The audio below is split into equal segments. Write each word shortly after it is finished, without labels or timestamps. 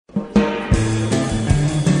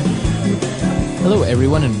Hello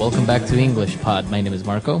everyone and welcome back to English Pod. My name is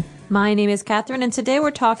Marco. My name is Catherine, and today we're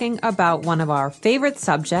talking about one of our favorite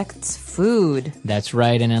subjects, food. That's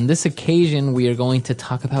right, and on this occasion we are going to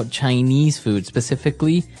talk about Chinese food,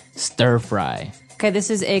 specifically stir fry. Okay, this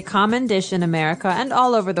is a common dish in America and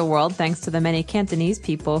all over the world thanks to the many Cantonese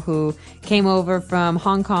people who came over from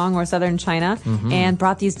Hong Kong or southern China and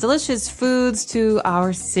brought these delicious foods to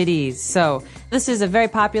our cities. So this is a very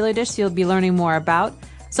popular dish you'll be learning more about.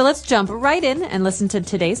 So let's jump right in and listen to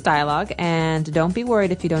today's dialogue. And don't be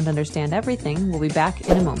worried if you don't understand everything. We'll be back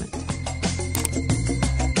in a moment.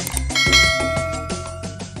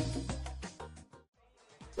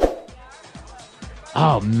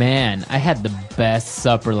 Oh man, I had the best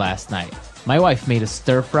supper last night. My wife made a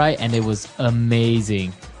stir fry and it was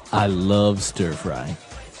amazing. I love stir fry.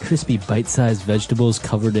 Crispy bite-sized vegetables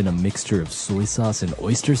covered in a mixture of soy sauce and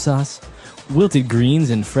oyster sauce. Wilted greens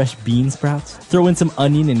and fresh bean sprouts. Throw in some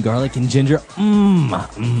onion and garlic and ginger.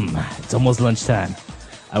 It's almost lunchtime.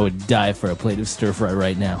 I would die for a plate of stir fry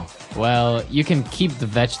right now. Well, you can keep the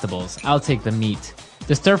vegetables. I'll take the meat.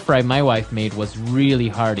 The stir fry my wife made was really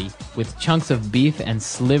hearty, with chunks of beef and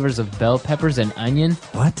slivers of bell peppers and onion.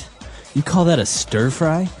 What? You call that a stir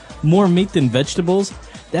fry? More meat than vegetables?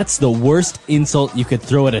 That's the worst insult you could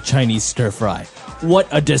throw at a Chinese stir fry. What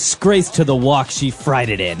a disgrace to the wok she fried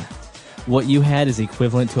it in. What you had is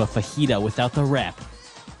equivalent to a fajita without the wrap.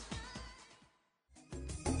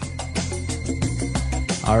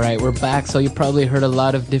 Alright, we're back. So you probably heard a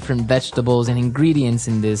lot of different vegetables and ingredients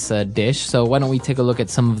in this dish. So why don't we take a look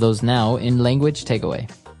at some of those now in Language Takeaway.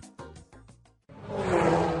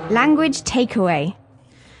 Language takeaway.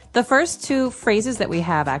 The first two phrases that we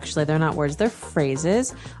have, actually, they're not words, they're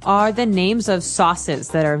phrases, are the names of sauces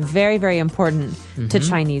that are very, very important to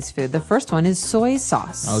Chinese food. The first one is soy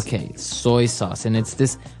sauce. Okay, soy sauce. And it's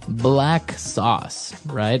this black sauce,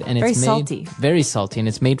 right? And it's Very made, salty. Very salty. And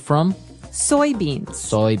it's made from? Soybeans.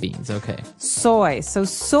 Soybeans, okay. Soy. So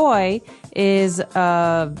soy is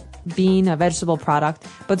a bean, a vegetable product,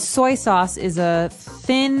 but soy sauce is a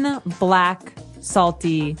thin, black,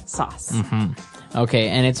 salty sauce. Okay,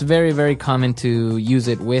 and it's very, very common to use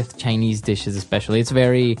it with Chinese dishes especially. It's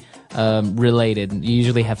very related. You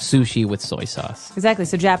usually have sushi with soy sauce. Exactly.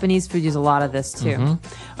 So Japanese food use a lot of this too.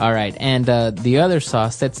 All right, and the other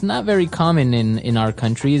sauce that's not very common in our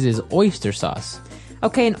countries is oyster sauce.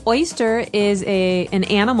 Okay, an oyster is an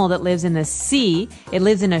animal that lives in the sea. It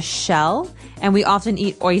lives in a shell, and we often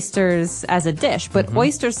eat oysters as a dish. But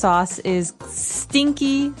oyster sauce is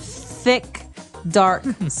stinky, thick, dark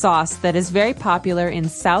sauce that is very popular in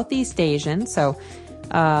Southeast Asian, so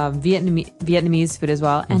Vietnamese food as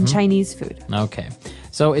well, and Chinese food. Okay.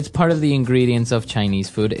 So it's part of the ingredients of Chinese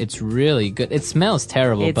food. It's really good. It smells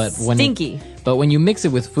terrible, It's but stinky. But when you mix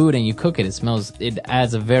it with food and you cook it, it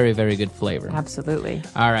adds a very, very good flavor. Absolutely.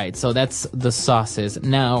 All right, so that's the sauces.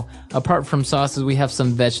 Now, apart from sauces, we have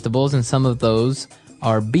some vegetables, and some of those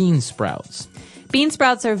are bean sprouts. Bean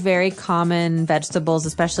sprouts are very common vegetables,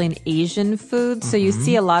 especially in Asian food. So you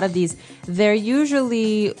see a lot of these. They're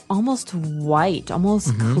usually almost white,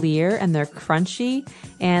 almost clear, and they're crunchy.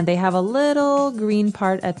 And they have a little green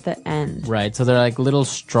part at the end. Right, so they're like little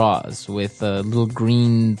straws with a little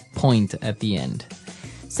green point at the end.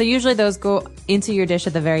 So usually those go into your dish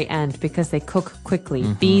at the very end because they cook quickly.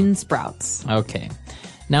 Bean sprouts. Okay.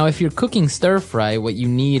 Now, if you're cooking stir fry, what you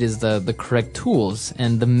need is the correct tools.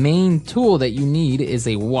 And the main tool that you need is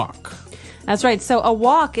a wok. That's right. So a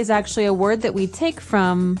wok is actually a word that we take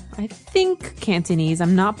from, I think, Cantonese.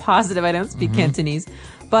 I'm not positive. I don't speak Cantonese.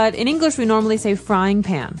 But in English, we normally say frying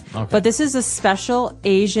pan. Okay. But this is a special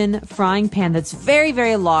Asian frying pan that's very,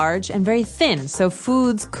 very large and very thin. So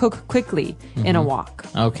foods cook quickly in a wok.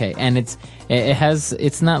 Okay, and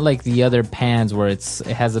it's not like the other pans where it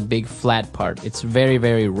has a big flat part. It's very,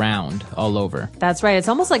 very round all over. That's right. It's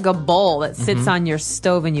almost like a bowl that sits on your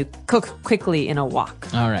stove and you cook quickly in a wok.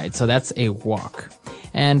 All right, so that's a wok.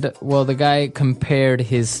 And, well, the guy compared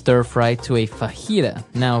his stir fry to a fajita.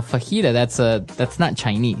 Now, fajita, that's not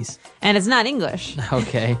Chinese. And it's not English.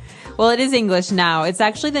 Okay. Well, it is English now. It's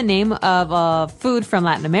actually the name of a food from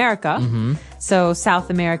Latin America. So South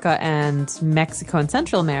America and Mexico and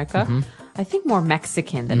Central America. I think more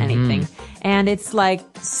Mexican than anything. And it's like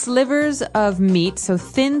slivers of meat, so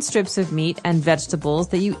thin strips of meat and vegetables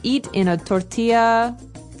that you eat in a tortilla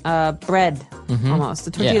bread almost.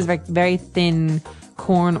 The tortilla is very, very thin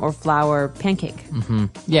corn or flour pancake.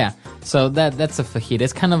 Yeah, so that's a fajita.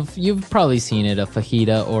 It's kind of, you've probably seen it, a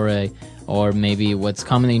fajita or maybe what's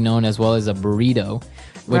commonly known as well as a burrito,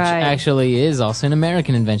 which actually is also an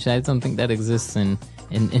American invention. I don't think that exists in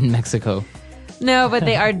Mexico. No, but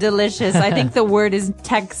they are delicious. I think the word is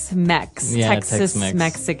Tex-Mex. Yeah, Texas Tex-Mex.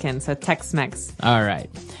 Mexican, so Tex-Mex. All right.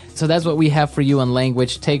 So that's what we have for you on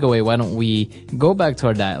Language Takeaway. Why don't we go back to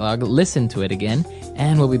our dialogue, listen to it again,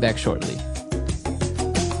 and we'll be back shortly.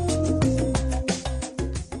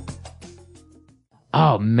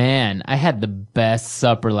 Oh man, I had the best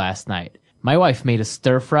supper last night. My wife made a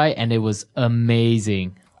stir fry and it was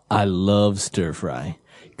amazing. I love stir fry.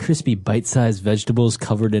 Crispy bite-sized vegetables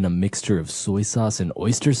covered in a mixture of soy sauce and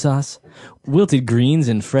oyster sauce. Wilted greens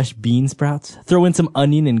and fresh bean sprouts. Throw in some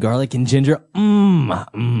onion and garlic and ginger.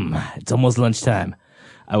 It's almost lunchtime.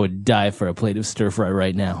 I would die for a plate of stir fry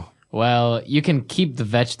right now. Well, you can keep the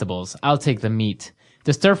vegetables. I'll take the meat.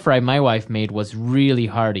 The stir fry my wife made was really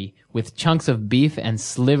hearty, with chunks of beef and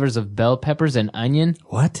slivers of bell peppers and onion.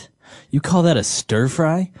 What? You call that a stir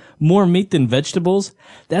fry? More meat than vegetables?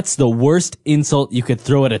 That's the worst insult you could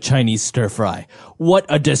throw at a Chinese stir fry. What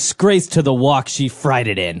a disgrace to the wok she fried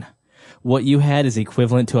it in. What you had is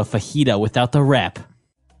equivalent to a fajita without the wrap.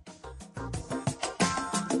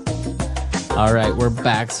 All right, we're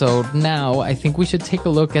back. So now I think we should take a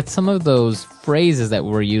look at some of those phrases that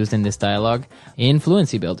were used in this dialogue in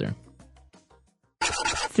Fluency Builder.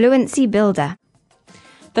 Fluency Builder.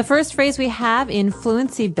 The first phrase we have in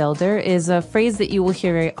Fluency Builder is a phrase that you will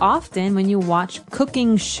hear very often when you watch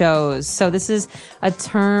cooking shows. So this is a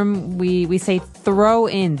term we say throw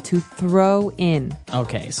in, to throw in.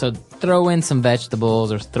 Okay, so throw in some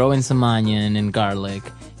vegetables or throw in some onion and garlic,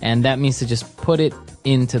 and that means to just put it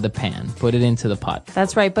into the pan, put it into the pot.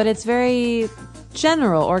 That's right, but it's very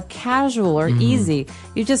general or casual or easy.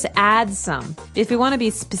 You just add some. If we want to be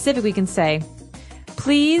specific, we can say,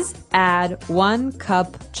 please add 1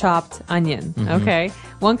 cup chopped onion. Okay,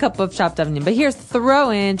 1 cup of chopped onion. But here's throw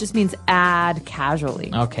in just means add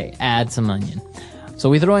casually. Okay, add some onion. So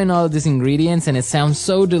we throw in all of these ingredients and it sounds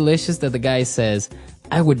so delicious that the guy says,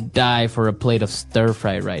 I would die for a plate of stir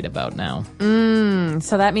fry right about now.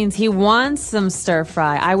 So that means he wants some stir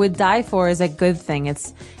fry. I would die for is a good thing.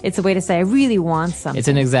 It's a way to say I really want something. It's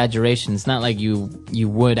an exaggeration. It's not like you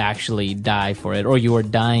would actually die for it or you are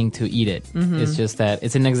dying to eat it. It's just that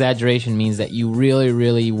it's an exaggeration means that you really,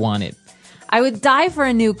 really want it. I would die for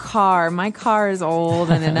a new car. My car is old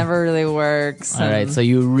and it never really works. All right, so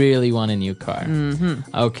you really want a new car.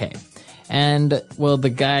 Okay. And, well, the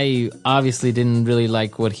guy obviously didn't really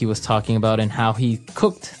like what he was talking about and how he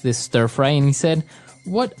cooked this stir fry. And he said,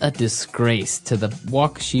 what a disgrace to the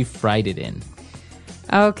wok she fried it in.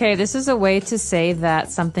 Okay, this is a way to say that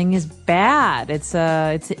something is bad. It's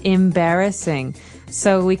embarrassing.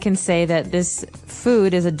 So we can say that this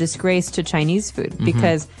food is a disgrace to Chinese food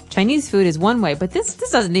because Chinese food is one way, but this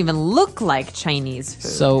doesn't even look like Chinese food.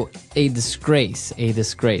 So a disgrace.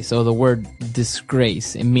 So the word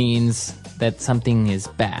disgrace, it means that something is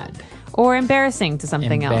bad. Or embarrassing to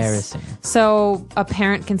something else. So a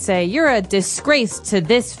parent can say, you're a disgrace to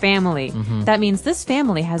this family. That means this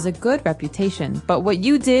family has a good reputation. But what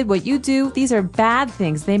you did, what you do, these are bad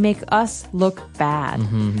things. They make us look bad.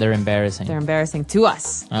 They're embarrassing. They're embarrassing to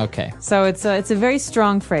us. Okay. So it's a very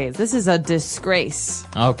strong phrase. This is a disgrace.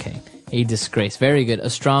 Okay. A disgrace. Very good. A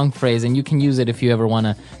strong phrase, and you can use it if you ever want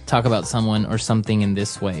to talk about someone or something in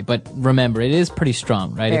this way. But remember, it is pretty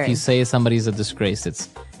strong, right? Very. If you say somebody's a disgrace, it's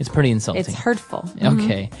pretty insulting. It's hurtful.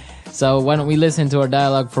 Okay. So why don't we listen to our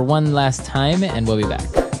dialogue for one last time, and we'll be back.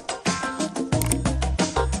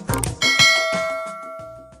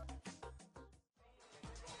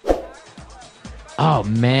 Oh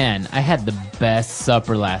man, I had the best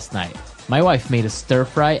supper last night. My wife made a stir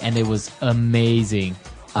fry, and it was amazing.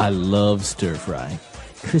 I love stir fry.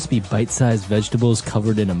 Crispy bite-sized vegetables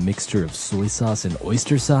covered in a mixture of soy sauce and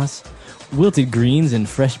oyster sauce. Wilted greens and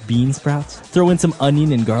fresh bean sprouts. Throw in some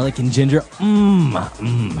onion and garlic and ginger.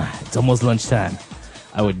 It's almost lunchtime.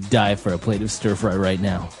 I would die for a plate of stir fry right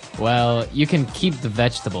now. Well, you can keep the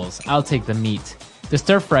vegetables. I'll take the meat. The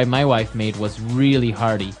stir fry my wife made was really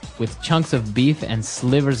hearty, with chunks of beef and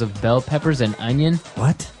slivers of bell peppers and onion.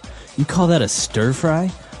 What? You call that a stir fry?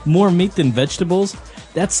 More meat than vegetables?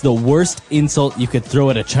 That's the worst insult you could throw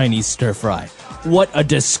at a Chinese stir fry. What a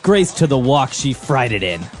disgrace to the wok she fried it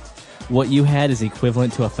in. What you had is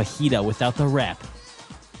equivalent to a fajita without the wrap.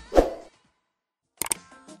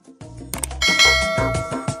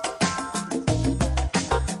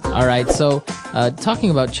 All right, so talking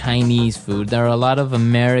about Chinese food, there are a lot of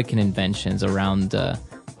American inventions around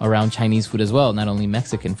Chinese food as well, not only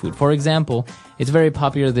Mexican food. For example, it's very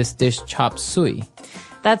popular, this dish chop suey.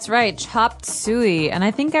 That's right, chopped suey. And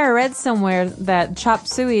I think I read somewhere that chopped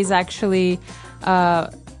suey is actually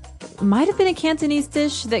might have been a Cantonese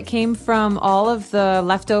dish that came from all of the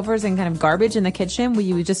leftovers and kind of garbage in the kitchen where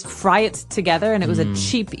you would just fry it together and it was a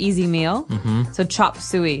cheap, easy meal. So chop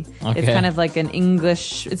suey. Okay. It's kind of like an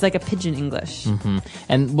English, it's like a pidgin English.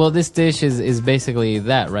 And well, this dish is basically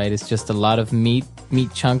that, right? It's just a lot of meat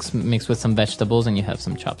chunks mixed with some vegetables, and you have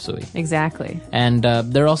some chop suey. Exactly. And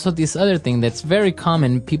there are also this other thing that's very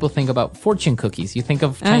common. People think about fortune cookies. You think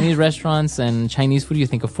of Chinese restaurants and Chinese food, you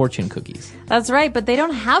think of fortune cookies. That's right, but they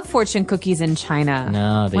don't have fortune cookies in China.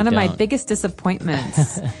 No, they One of my don't. biggest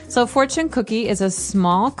disappointments. So fortune cookie is a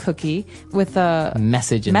small cookie with a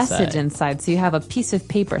Message inside. So you have a piece of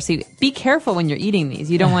paper. So be careful when you're eating these.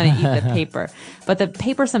 You don't want to eat the paper. But the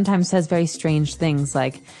paper sometimes says very strange things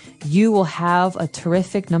like, you will have a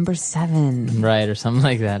terrific number 7. Right, or something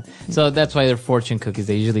like that. So that's why they're fortune cookies.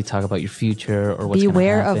 They usually talk about your future or what's going to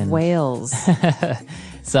Beware happen. of whales.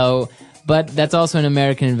 So, but that's also an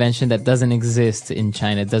American invention that doesn't exist in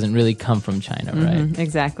China. It doesn't really come from China, right?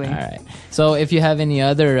 Exactly. All right. So if you have any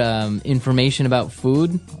other information about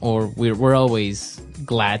food, or we're always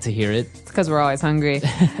glad to hear it. It's because we're always hungry.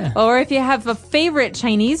 Or if you have a favorite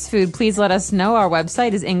Chinese food, please let us know. Our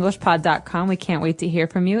website is EnglishPod.com. We can't wait to hear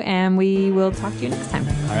from you, and we will talk to you next time.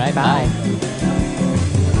 All right. Bye.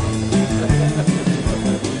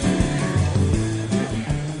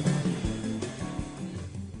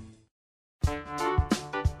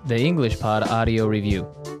 The English Pod Audio Review.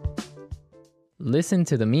 Listen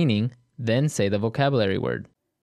to the meaning, then say the vocabulary word.